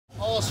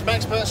got some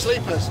expert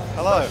sleepers.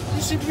 Hello.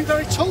 You seem to be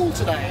very tall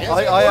today.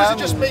 I or am. is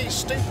it just me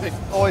stupid?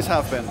 Always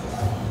have been.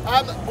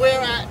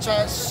 We're at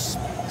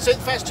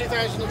SynthFest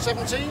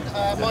 2017,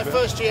 my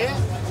first year.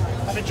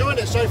 I've enjoyed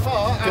it so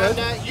far. Good.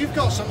 And you've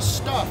got some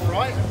stuff,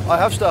 right? I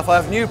have stuff. I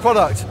have new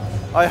product.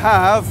 I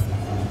have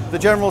the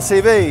General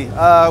CV,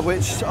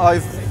 which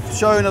I've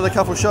shown at a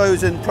couple of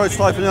shows in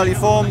prototype and early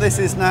form. This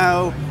is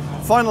now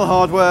final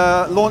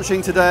hardware,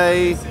 launching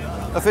today,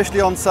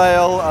 officially on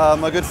sale.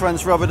 My good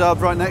friends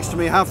Rubber-Dub right next to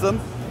me have them,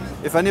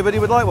 if anybody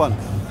would like one.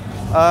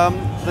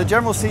 The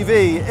General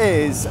CV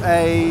is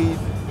a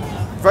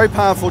very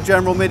powerful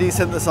General MIDI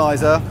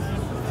synthesizer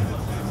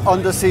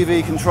under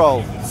CV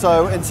control.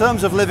 So in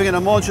terms of living in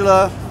a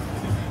modular,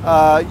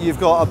 you've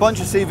got a bunch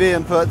of CV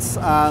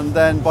inputs, and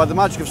then by the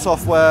magic of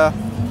software,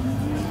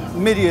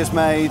 MIDI is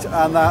made,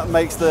 and that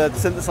makes the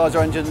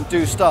synthesizer engine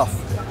do stuff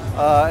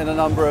in a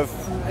number of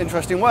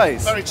interesting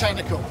ways. Very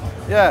technical.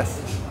 Yes.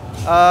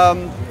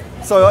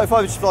 So if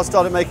I just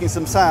started making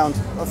some sound,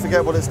 I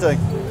forget what it's doing.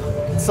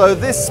 So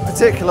this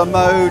particular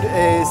mode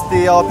is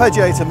the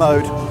Arpeggiator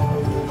Mode.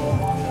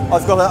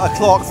 I've got a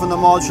clock from the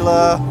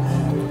modular.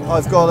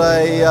 I've got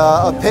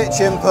a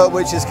pitch input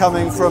which is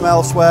coming from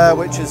elsewhere,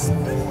 which is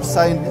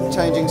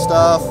changing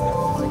stuff.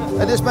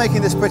 And it's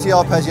making this pretty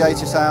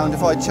arpeggiator sound.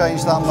 If I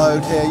change that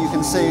mode here, you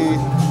can see,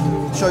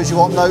 shows you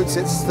what notes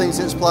it thinks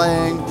it's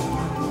playing.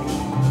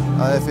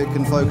 If it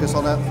can focus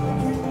on it.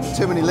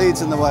 Too many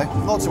leads in the way,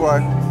 not to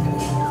worry.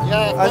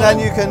 Yeah. And then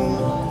you can,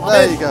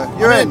 there you go,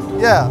 you're in.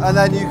 Yeah, and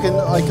then you can,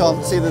 I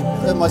can't see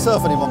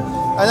myself anymore.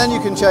 And then you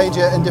can change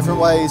it in different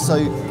ways, so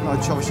I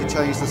obviously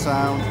change the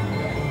sound.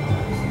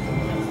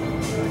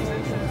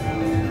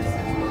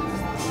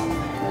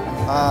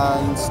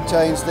 And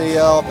change the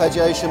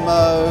arpeggiation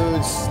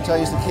modes,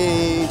 change the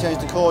key, change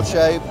the chord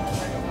shape.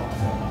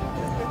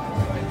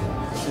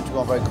 Seems to have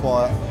gone very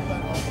quiet.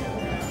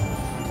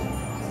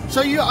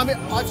 So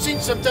I've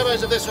seen some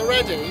demos of this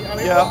already. I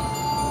mean, yeah.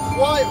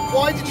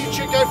 Why did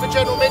you go for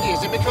General MIDI?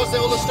 Is it because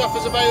all the stuff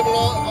is available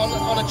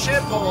on a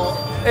chip, or?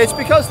 It's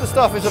because the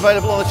stuff is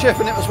available on a chip,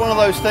 and it was one of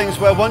those things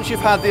where once you've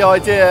had the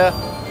idea,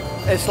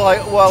 it's like,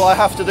 well, I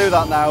have to do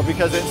that now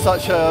because it's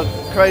such a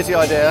crazy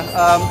idea.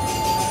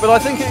 But I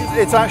think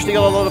it's actually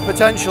got a lot of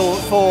potential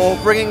for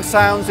bringing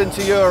sounds into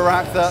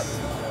Eurorack that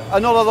are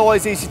not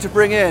otherwise easy to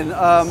bring in.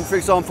 For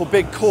example,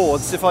 big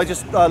chords. If I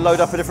just load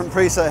up a different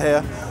preset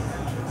here.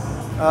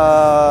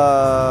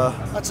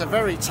 That's a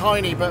very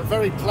tiny but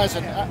very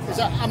pleasant. Is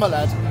that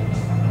AMOLED?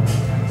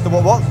 The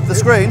what? The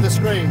screen? The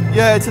screen.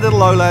 Yeah, it's a little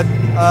OLED.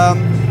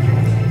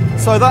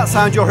 So that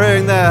sound you're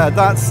hearing there,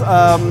 that's,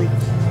 how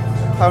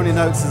many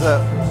notes is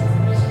it?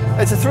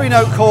 It's a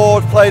 3-note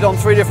chord played on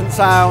 3 different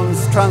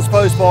sounds,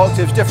 transposed by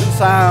octaves, different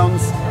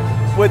sounds,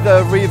 with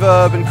the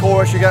reverb and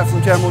chorus you get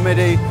from General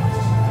MIDI.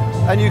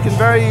 And you can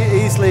very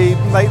easily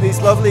make these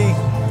lovely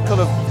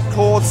kind of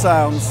chord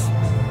sounds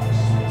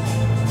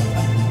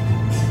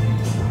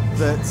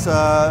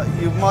that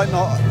you might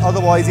not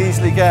otherwise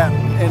easily get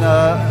in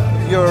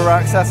a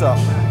Eurorack setup.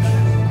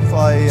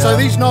 So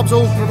these knobs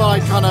all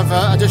provide kind of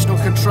additional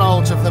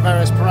control to the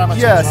various parameters.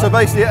 Yeah, right? so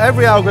basically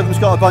every algorithm's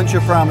got a bunch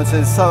of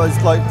parameters, so it's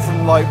like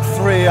from like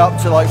 3 up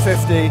to like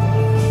 50.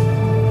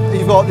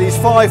 You've got these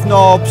 5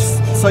 knobs,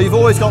 so you've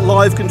always got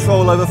live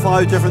control over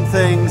 5 different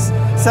things,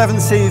 7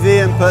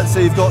 CV inputs, so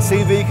you've got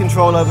CV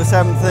control over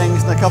 7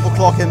 things, and a couple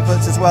clock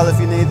inputs as well if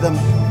you need them.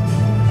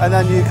 And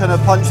then you kind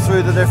of punch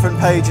through the different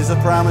pages of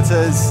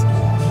parameters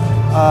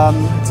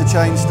to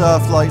change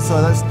stuff, like, so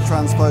let's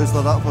transpose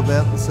that up a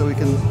bit so we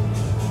can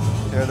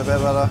hear it a bit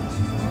better.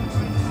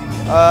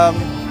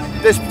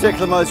 This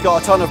particular mode's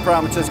got a ton of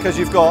parameters because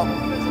you've got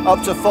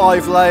up to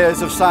 5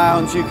 layers of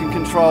sounds. You can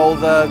control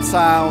the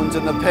sound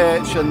and the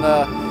pitch and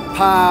the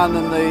pan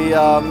and the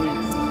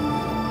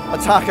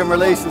attack and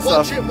release and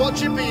stuff. What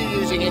chip are you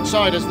using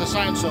inside as the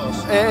sound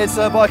source? It's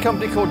by a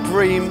company called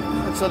Dream.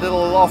 It's a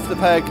little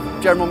off-the-peg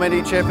General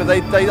MIDI chip.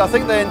 I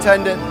think they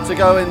intend it to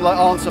go in like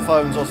answer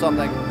phones or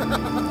something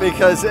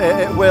because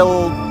it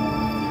will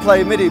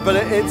play MIDI. But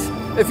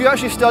if you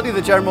actually study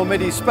the General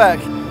MIDI spec,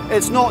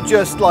 it's not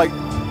just like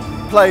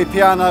play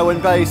piano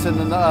and bass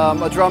and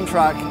a drum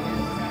track.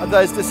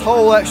 There's this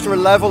whole extra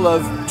level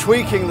of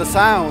tweaking the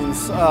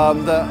sounds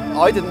that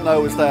I didn't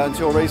know was there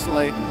until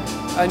recently.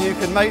 And you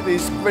can make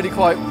these really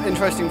quite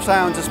interesting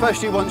sounds,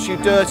 especially once you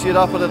dirty it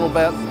up a little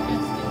bit.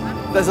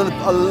 There's a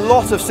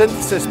lot of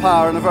synthesis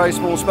power in a very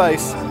small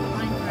space.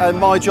 And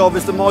my job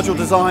as the module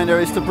designer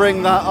is to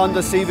bring that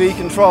under CV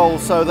control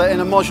so that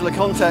in a modular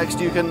context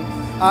you can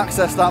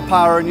access that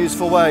power in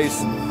useful ways.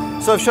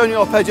 So I've shown you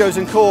arpeggios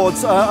and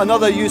chords.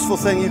 Another useful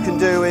thing you can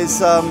do is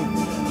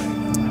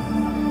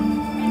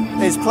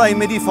play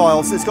Midi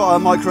files. It's got a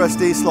micro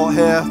SD slot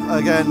here.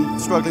 Again,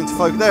 struggling to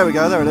focus. There we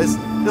go, there it is.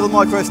 Little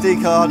micro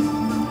SD card.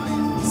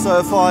 So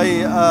if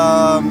I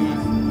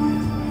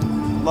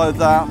load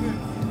that,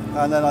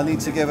 and then I need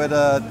to give it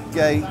a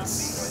gate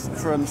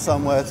from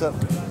somewhere to,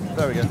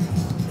 there we go.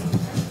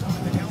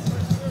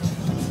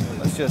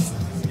 Let's just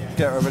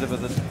get rid of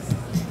it.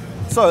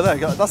 So there you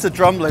go, that's a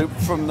drum loop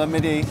from the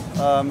MIDI.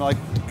 I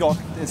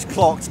it's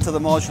clocked to the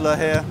modular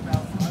here,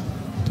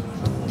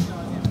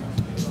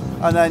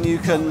 and then you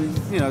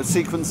can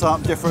sequence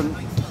up different.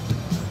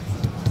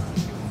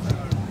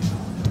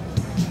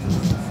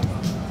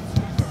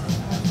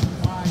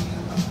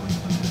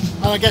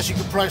 And I guess you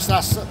could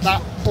process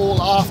that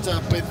all after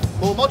with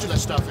more modular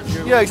stuff if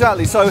you. Yeah,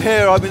 exactly. So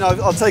here, I mean,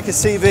 I'll take a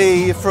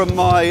CV from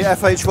my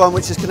FH1,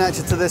 which is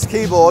connected to this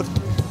keyboard,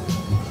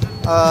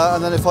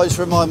 and then if I just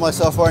remind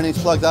myself where I need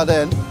to plug that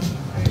in,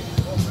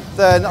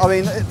 then, I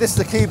mean, this is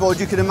the keyboard.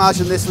 You can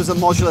imagine this was a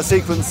modular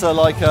sequencer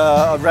like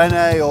a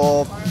Rene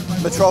or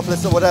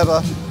Metropolis or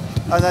whatever,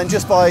 and then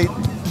just by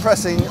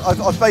pressing,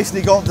 I've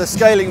basically got the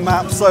scaling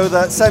map so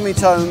that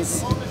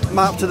semitones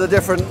map to the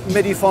different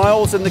MIDI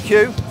files in the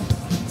queue.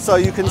 So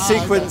you can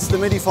sequence the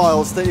MIDI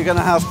files that you're going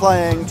to have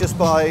playing just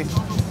by,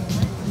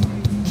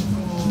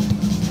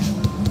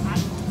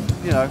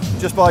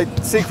 just by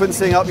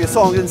sequencing up your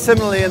songs. And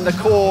similarly in the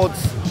chord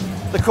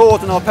and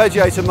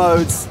arpeggiator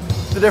modes,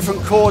 the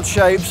different chord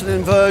shapes and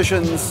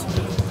inversions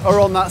are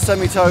on that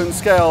semitone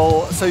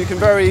scale. So you can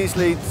very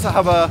easily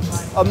have a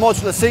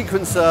modular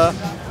sequencer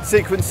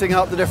sequencing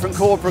up the different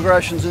chord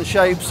progressions and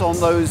shapes on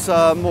those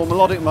more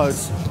melodic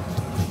modes.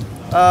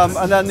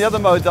 And then the other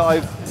mode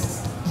that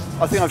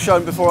I think I've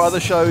shown before at other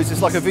shows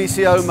is like a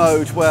VCO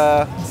mode,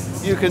 where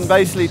you can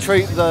basically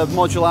treat the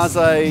module as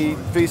a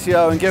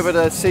VCO and give it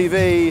a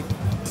CV,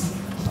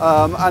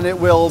 and it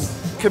will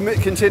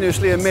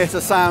continuously emit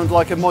a sound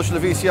like a modular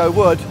VCO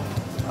would,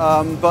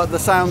 but the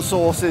sound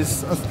source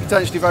is a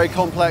potentially very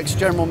complex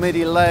General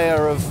MIDI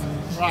layer of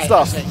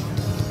stuff.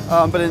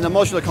 But in the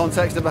modular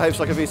context, it behaves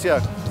like a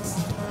VCO.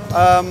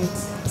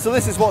 So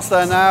this is what's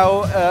there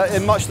now.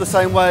 In much the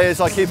same way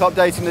as I keep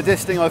updating the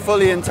disting, I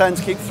fully intend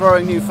to keep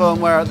throwing new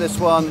firmware at this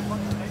one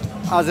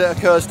as it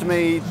occurs to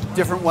me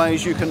different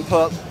ways you can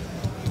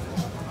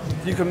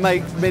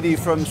make MIDI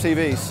from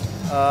CVs.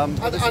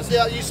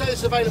 You say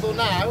it's available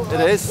now. It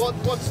is.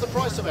 What's the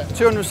price of it?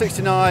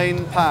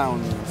 £269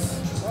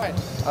 right.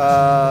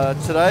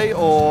 Today,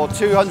 or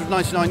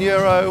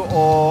 €299,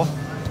 or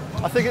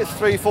I think it's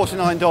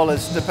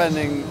 $349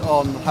 depending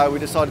on how we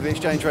decided the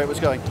exchange rate was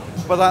going.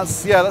 But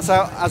that's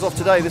out as of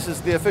today. This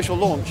is the official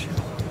launch.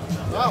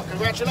 Well,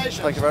 congratulations.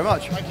 Thank you very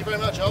much. Thank you very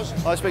much, Oz.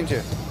 Nice speaking to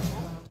you.